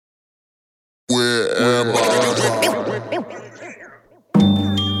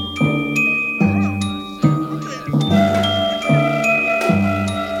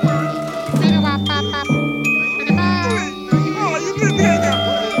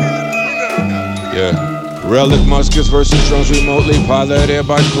Relic muskets versus drones remotely piloted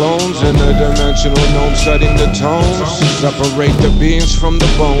by clones. Interdimensional gnomes studying the tones. Separate the beings from the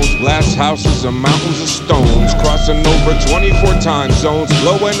bones. Glass houses and mountains of stones. Crossing over 24 time zones.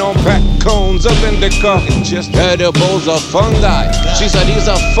 Blowing on packed cones of indica. Just edibles of fungi. She said he's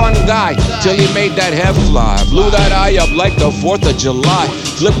a fun guy till he made that head fly. Blew that eye up like the 4th of July.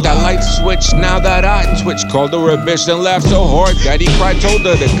 Flipped that light switch, now that I twitch. Called her a bitch, then laughed so hard that he cried. Told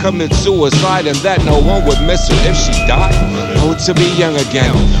her to commit suicide and that no one would miss her if she died. Oh, to be young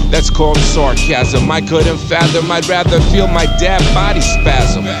again, that's called sarcasm. I couldn't fathom, I'd rather feel my dad body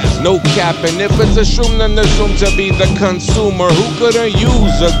spasm. No capping, if it's a shroom, then there's room to be the consumer. Who couldn't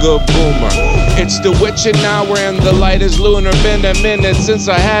use a good boomer? It's the witching hour and the light is lunar. Been a minute since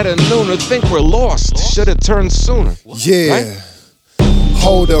I had a nooner. Think we're lost, should've turned sooner. Yeah, right?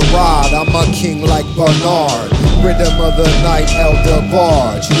 Hold a rod, I'm a king like Bernard. Rhythm of the night, elder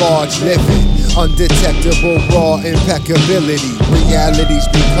barge. Large living, undetectable raw impeccability. Reality's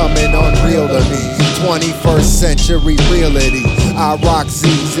becoming unreal to me. 21st century reality. I rock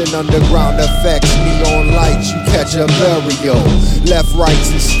Z's and underground effects. Neon lights, you catch a burial. Left, right's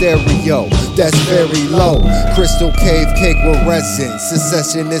in stereo, that's very low. Crystal cave cake with resin.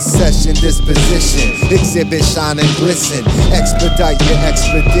 Secession is session disposition. Exhibit shine and glisten. Expedite your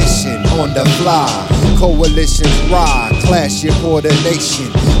expedition on the fly. Coalitions ride, clash your coordination.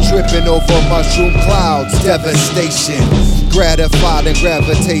 Tripping over mushroom clouds, devastation. Gratified and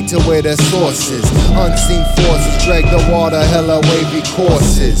gravitate to where the source is. Unseen forces drag the water, hella wavy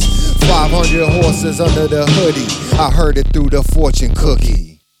courses. 500 horses under the hoodie. I heard it through the fortune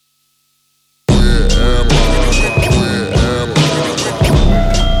cookie.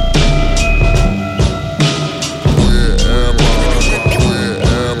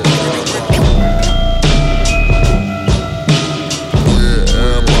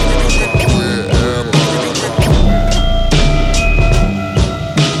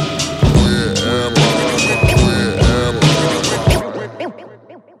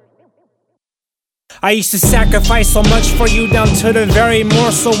 I used to sacrifice so much for you down to the very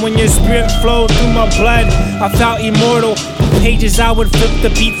morsel. When your spirit flowed through my blood, I felt immortal. The pages I would flip, the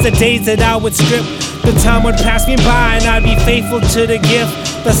beats, the days that I would strip. The time would pass me by and I'd be faithful to the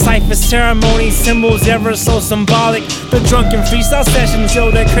gift. The cipher ceremony, symbols ever so symbolic. The drunken freestyle sessions, yo,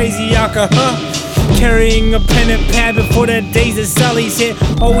 that crazy yaka, Carrying a pen and pad before the days of Sally's hit.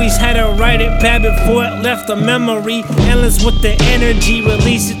 Always had to write it bad before it left a memory. Endless with the energy,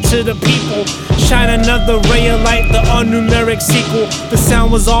 release it to the people. Shine another ray of light, the all-numeric sequel. The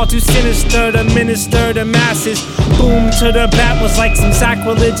sound was all too sinister to minister to masses. Boom to the bat was like some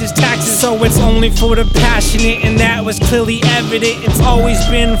sacrilegious taxes. So it's only for the passionate, and that was clearly evident. It's always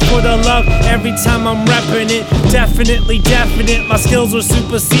been for the love, every time I'm repping it. Definitely definite, my skills will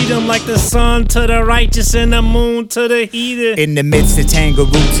supersede them. Like the sun to the righteous and the moon to the heathen. In the midst of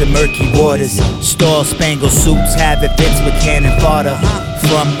tangled roots and murky waters, star-spangled suits have it fits with cannon fodder.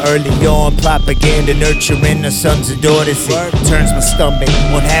 From early on, propaganda nurturing the sons and daughters. It turns my stomach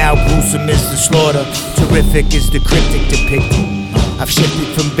on how gruesome is the slaughter. Terrific is the cryptic depicted. I've shifted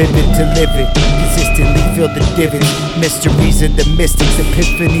from vivid to livid, consistently feel the divots. Mysteries of the mystics,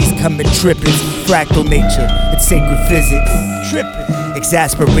 epiphanies come in triplets. Fractal nature, it's sacred physics. Trippin',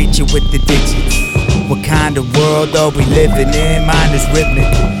 exasperate you with the digits. What kind of world are we living in? Mine is rhythmic,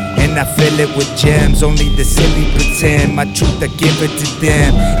 and I fill it with gems. Only the silly pretend my truth, I give it to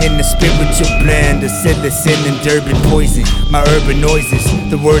them. In the spiritual blend of silicon and Durban poison. My urban noises,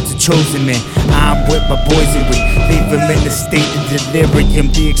 the words of chosen men. I'm with my boys and we leave them in the state of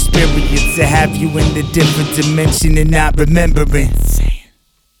delirium. The experience to have you in a different dimension and not remembering.